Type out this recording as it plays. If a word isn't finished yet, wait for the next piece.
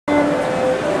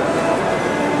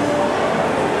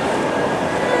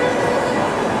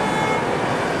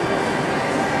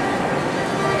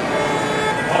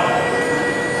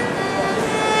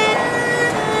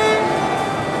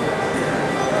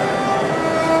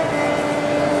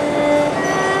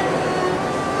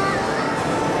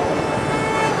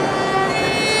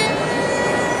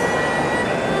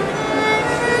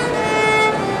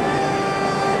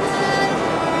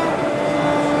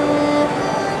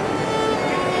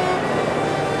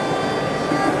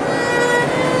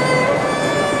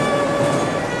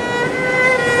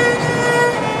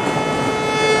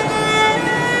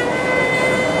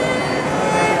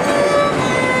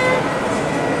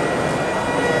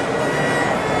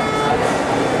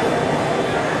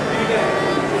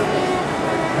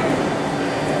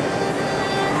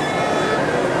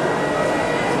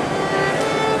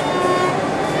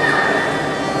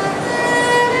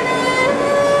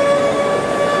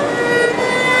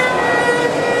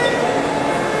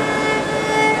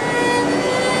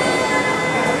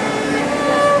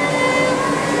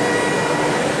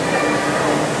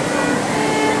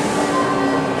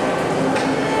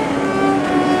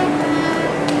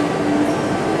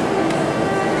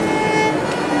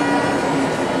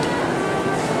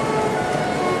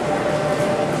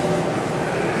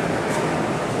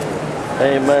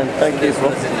Amen. Thank you.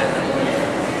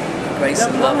 Grace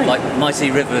and love, like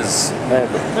mighty rivers.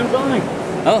 Don't rhyme.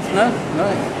 Oh, no.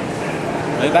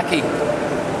 No, Becky.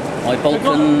 My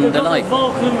Balkan They've got delight. the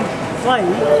Balkan plate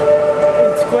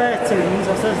in square tins.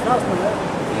 I says, that's not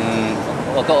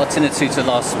it. I've got a tin or two to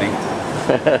last me.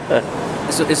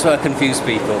 It's where I confuse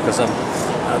people, because I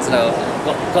don't know,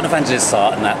 I've got evangelist's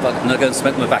heart and that, but I'm going to go and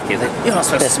smoke my backy. They say, you're not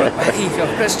supposed to smoke backy if you're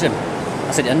a Christian.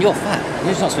 I said, and you're fat.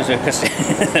 You're not supposed to be a Christian.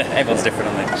 Everyone's different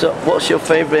on me. So, what's your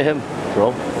favourite hymn,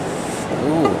 Rob?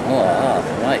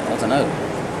 Right, I don't know.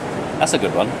 That's a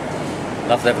good one.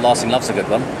 Love Everlasting Love's a good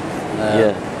one.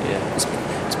 Yeah.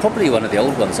 It's probably one of the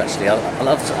old ones, actually. I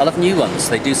love new ones.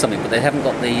 They do something, but they haven't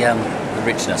got the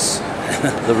richness.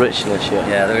 The richness, yeah.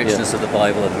 Yeah, the richness of the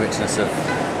Bible and the richness of...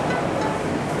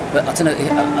 But I don't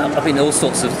know, I've been in all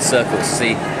sorts of circles.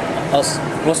 See, I was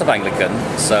brought up Anglican,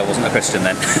 so I wasn't a Christian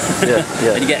then. Yeah.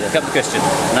 And you get a couple of Christian.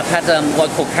 And I've had what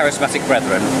I call charismatic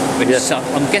brethren, which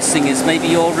I'm guessing is maybe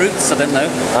your roots, I don't know.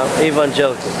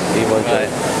 Evangelical. Right.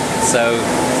 So,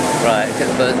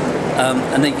 but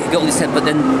and then you get all these, but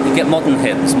then you get modern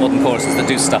hymns, modern choruses that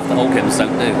do stuff that old hymns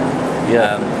don't do.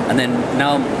 Yeah. And then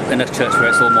now I'm in a church where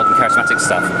it's all modern charismatic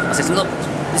stuff. I said, look,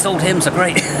 these old hymns are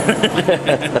great.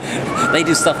 They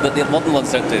do stuff that the modern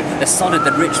ones don't do. They're solid,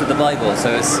 they're rich with the Bible,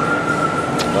 so it's...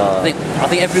 I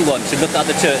think everyone should look at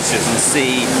other churches and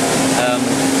see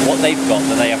what they've got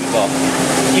that they haven't got.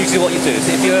 Usually what you do is,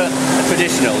 if you're a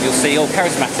traditional, you'll see,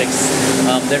 charismatics,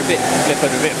 they're a bit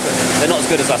flippant, they're not as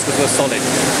good as us because we're solid.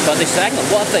 But they say, hang on,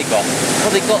 what have they got?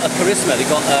 Well, they've got a charisma, they've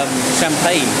got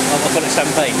champagne. I've got it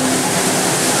champagne.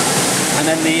 And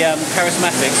then the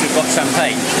charismatics who've got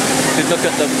champagne should look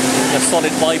at the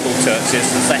solid Bible churches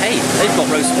and say, hey, they've got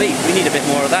roast beef, we need a bit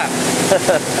more of that.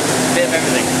 A bit of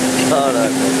everything. Oh, no.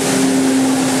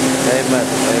 Amen.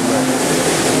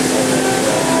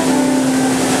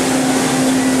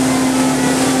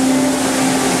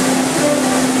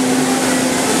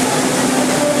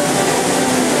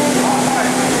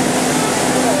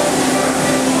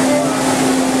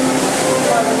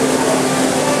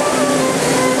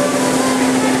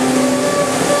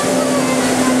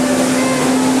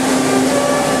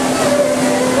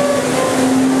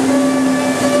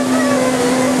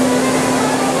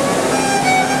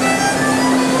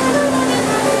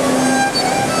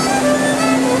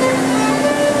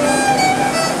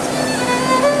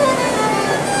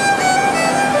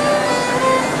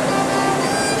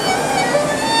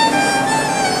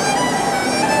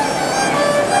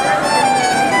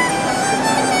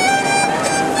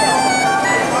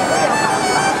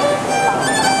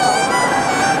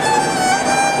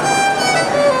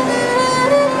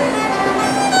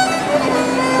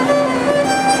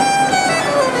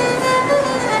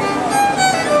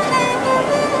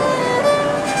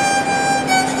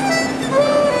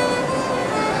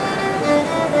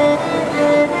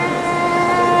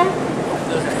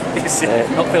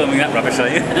 Not filming that rubbish, are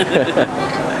you?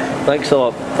 Thanks a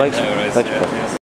lot. Thanks. No worries. Thanks.